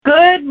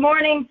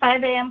morning,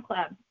 5 a.m.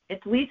 Club.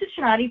 It's Lisa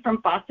Chinati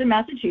from Boston,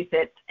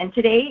 Massachusetts, and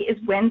today is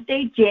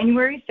Wednesday,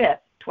 January 5th,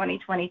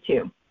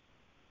 2022.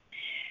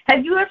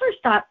 Have you ever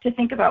stopped to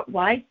think about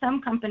why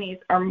some companies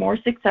are more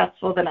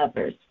successful than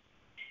others?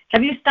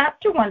 Have you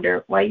stopped to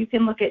wonder why you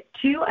can look at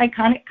two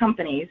iconic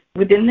companies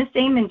within the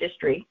same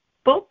industry,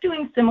 both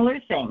doing similar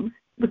things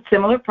with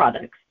similar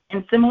products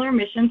and similar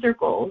missions or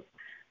goals,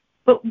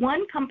 but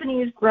one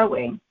company is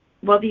growing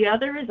while the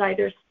other is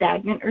either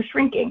stagnant or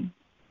shrinking?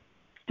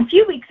 A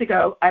few weeks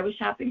ago, I was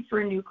shopping for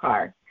a new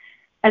car.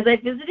 As I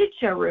visited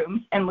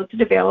showrooms and looked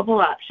at available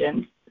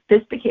options,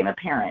 this became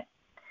apparent.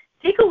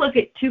 Take a look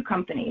at two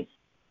companies,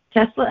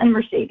 Tesla and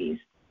Mercedes.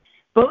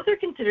 Both are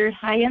considered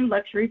high-end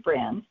luxury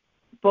brands.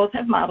 Both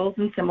have models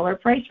in similar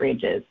price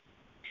ranges.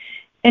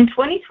 In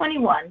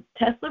 2021,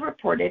 Tesla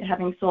reported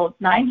having sold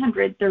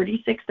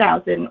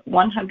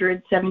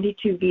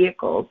 936,172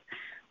 vehicles,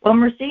 while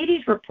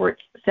Mercedes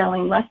reports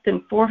selling less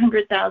than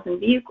 400,000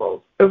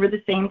 vehicles over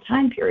the same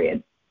time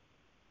period.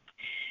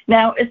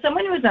 Now, as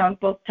someone who has owned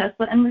both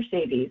Tesla and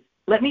Mercedes,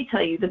 let me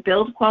tell you the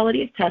build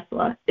quality of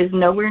Tesla is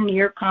nowhere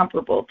near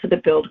comparable to the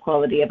build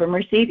quality of a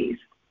Mercedes.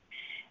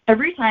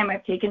 Every time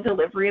I've taken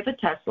delivery of a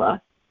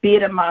Tesla, be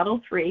it a Model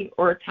 3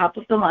 or a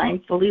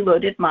top-of-the-line fully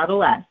loaded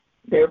Model S,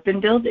 there have been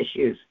build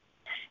issues.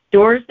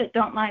 Doors that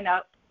don't line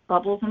up,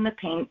 bubbles in the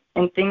paint,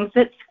 and things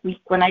that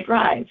squeak when I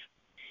drive.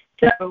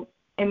 So,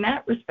 in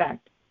that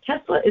respect,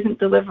 Tesla isn't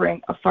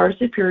delivering a far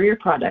superior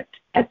product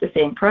at the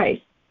same price.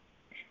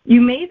 You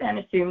may then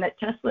assume that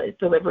Tesla is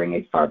delivering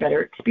a far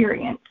better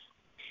experience.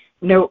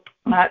 Nope,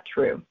 not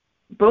true.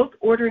 Both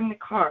ordering the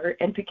car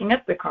and picking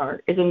up the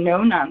car is a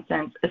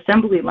no-nonsense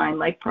assembly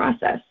line-like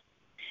process.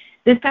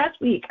 This past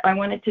week, I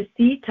wanted to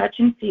see, touch,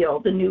 and feel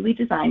the newly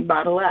designed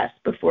Model S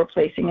before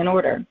placing an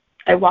order.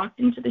 I walked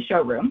into the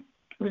showroom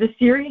with a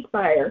serious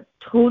buyer,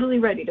 totally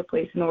ready to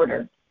place an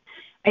order.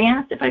 I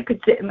asked if I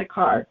could sit in the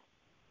car.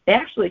 They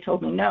actually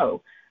told me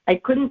no. I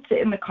couldn't sit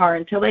in the car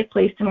until I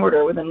placed an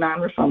order with a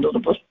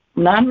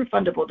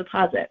non-refundable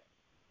deposit.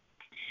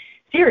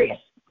 Serious.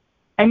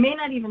 I may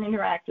not even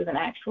interact with an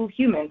actual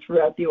human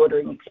throughout the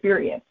ordering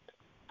experience.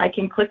 I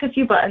can click a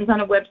few buttons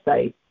on a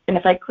website, and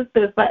if I click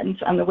those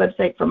buttons on the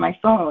website from my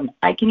phone,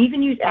 I can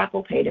even use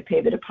Apple Pay to pay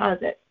the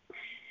deposit.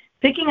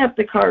 Picking up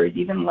the car is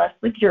even less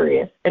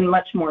luxurious and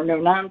much more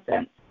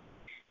no-nonsense.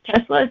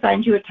 Tesla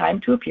assigns you a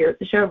time to appear at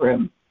the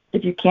showroom.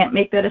 If you can't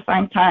make that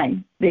assigned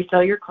time, they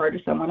sell your car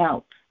to someone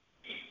else.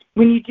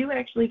 When you do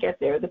actually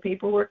get there, the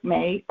paperwork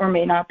may or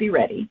may not be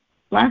ready.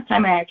 Last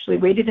time I actually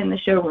waited in the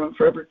showroom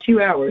for over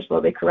 2 hours while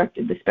they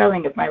corrected the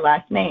spelling of my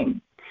last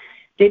name.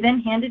 They then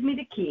handed me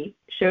the key,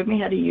 showed me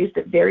how to use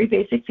the very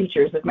basic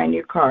features of my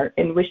new car,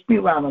 and wished me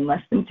well in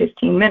less than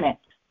 15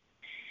 minutes.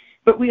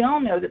 But we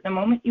all know that the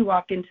moment you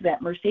walk into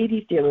that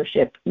Mercedes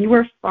dealership, you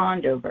are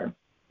fawned over.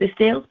 The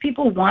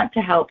salespeople want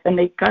to help, and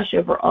they gush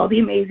over all the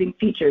amazing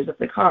features of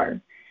the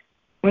car.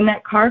 When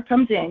that car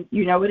comes in,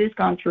 you know it has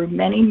gone through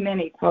many,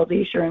 many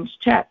quality assurance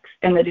checks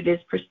and that it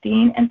is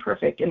pristine and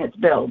perfect in its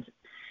build.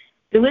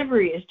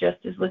 Delivery is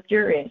just as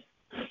luxurious.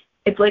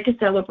 It's like a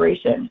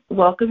celebration,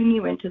 welcoming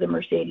you into the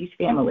Mercedes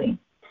family.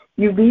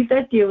 You leave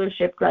that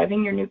dealership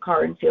driving your new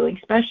car and feeling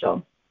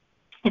special.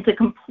 It's a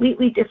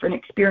completely different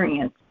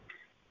experience,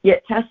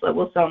 yet Tesla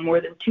will sell more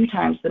than 2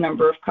 times the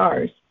number of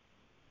cars.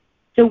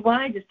 So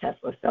why does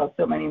Tesla sell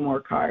so many more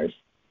cars?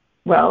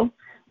 Well,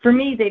 for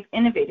me, they've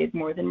innovated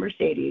more than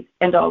Mercedes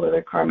and all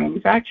other car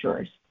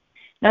manufacturers.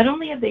 Not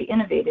only have they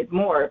innovated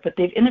more, but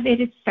they've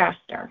innovated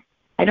faster.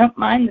 I don't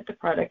mind that the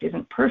product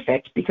isn't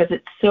perfect because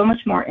it's so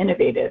much more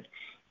innovative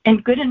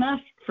and good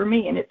enough for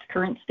me in its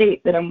current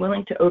state that I'm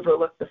willing to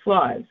overlook the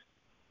flaws.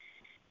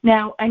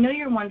 Now, I know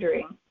you're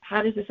wondering,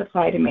 how does this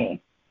apply to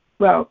me?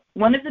 Well,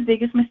 one of the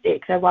biggest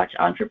mistakes I watch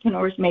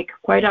entrepreneurs make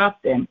quite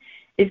often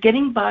is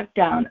getting bogged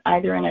down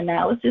either in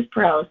analysis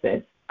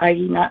paralysis,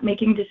 i.e. not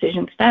making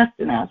decisions fast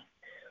enough,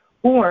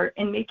 or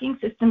in making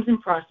systems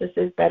and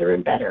processes better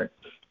and better,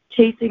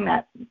 chasing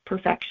that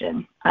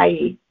perfection,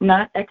 i.e.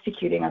 not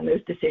executing on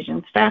those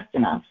decisions fast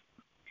enough.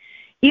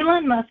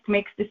 Elon Musk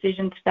makes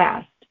decisions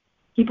fast.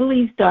 He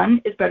believes done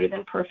is better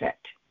than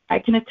perfect. I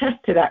can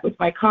attest to that with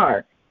my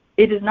car.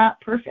 It is not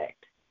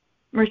perfect.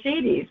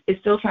 Mercedes is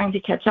still trying to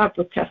catch up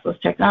with Tesla's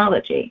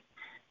technology.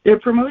 They're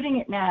promoting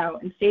it now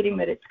and stating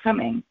that it's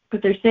coming,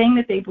 but they're saying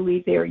that they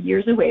believe they are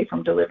years away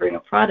from delivering a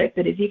product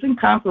that is even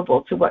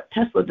comparable to what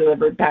Tesla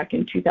delivered back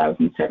in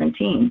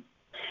 2017.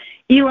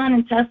 Elon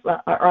and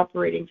Tesla are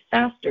operating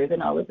faster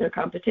than all of their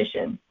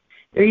competition.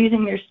 They're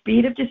using their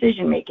speed of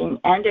decision-making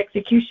and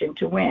execution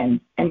to win,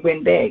 and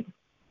win big.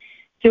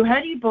 So how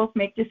do you both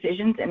make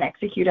decisions and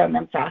execute on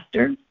them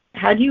faster?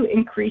 How do you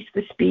increase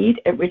the speed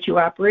at which you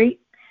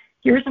operate?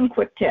 Here are some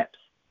quick tips.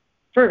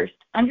 First,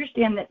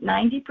 understand that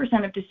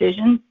 90% of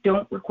decisions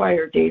don't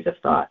require days of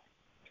thought.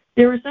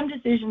 There are some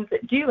decisions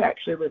that do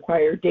actually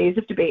require days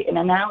of debate and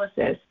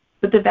analysis,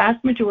 but the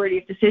vast majority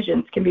of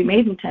decisions can be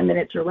made in 10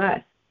 minutes or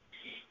less.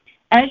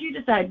 As you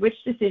decide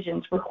which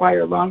decisions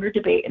require longer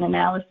debate and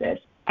analysis,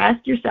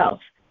 ask yourself,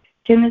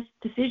 can this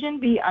decision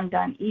be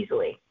undone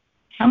easily?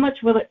 How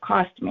much will it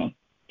cost me?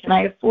 Can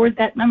I afford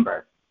that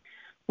number?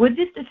 Would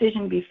this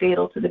decision be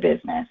fatal to the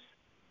business?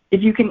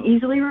 If you can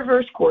easily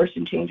reverse course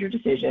and change your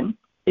decision,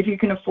 if you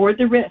can afford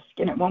the risk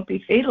and it won't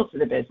be fatal to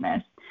the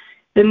business,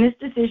 then this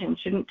decision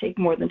shouldn't take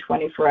more than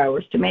 24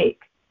 hours to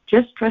make.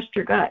 Just trust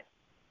your gut.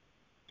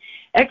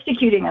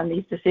 Executing on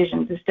these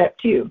decisions is step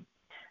 2.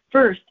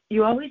 First,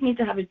 you always need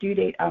to have a due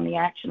date on the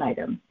action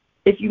item.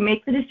 If you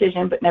make the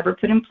decision but never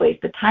put in place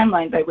the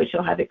timeline by which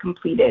you'll have it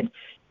completed,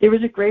 there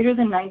is a greater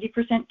than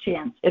 90%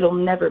 chance it'll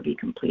never be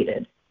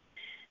completed.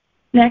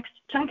 Next,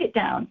 chunk it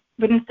down,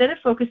 but instead of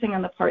focusing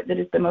on the part that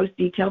is the most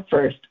detailed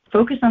first,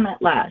 focus on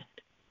that last.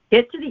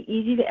 Get to the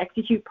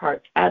easy-to-execute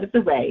parts out of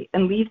the way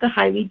and leave the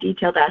highly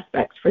detailed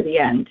aspects for the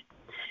end.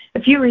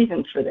 A few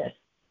reasons for this.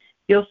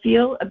 You'll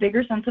feel a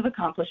bigger sense of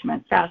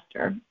accomplishment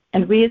faster,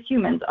 and we as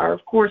humans are,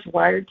 of course,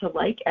 wired to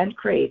like and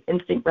crave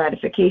instant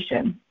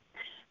gratification.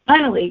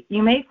 Finally,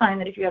 you may find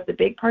that if you have the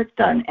big parts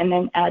done and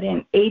then add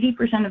in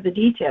 80% of the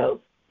details,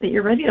 that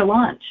you're ready to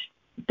launch.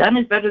 Done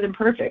is better than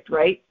perfect,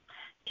 right?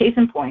 Case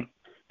in point,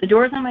 the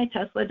doors on my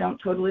Tesla don't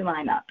totally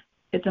line up.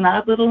 It's an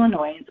odd little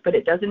annoyance, but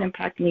it doesn't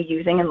impact me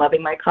using and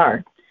loving my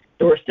car.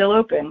 Door still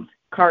opens,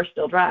 car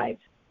still drives.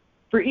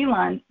 For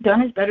Elon,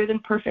 done is better than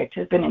perfect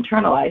has been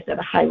internalized at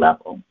a high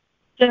level.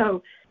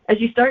 So, as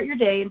you start your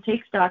day and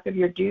take stock of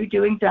your do,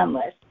 doing, done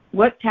list,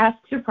 what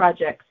tasks or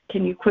projects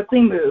can you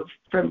quickly move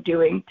from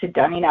doing to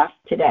done enough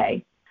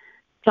today?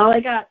 That's all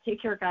I got.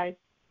 Take care, guys.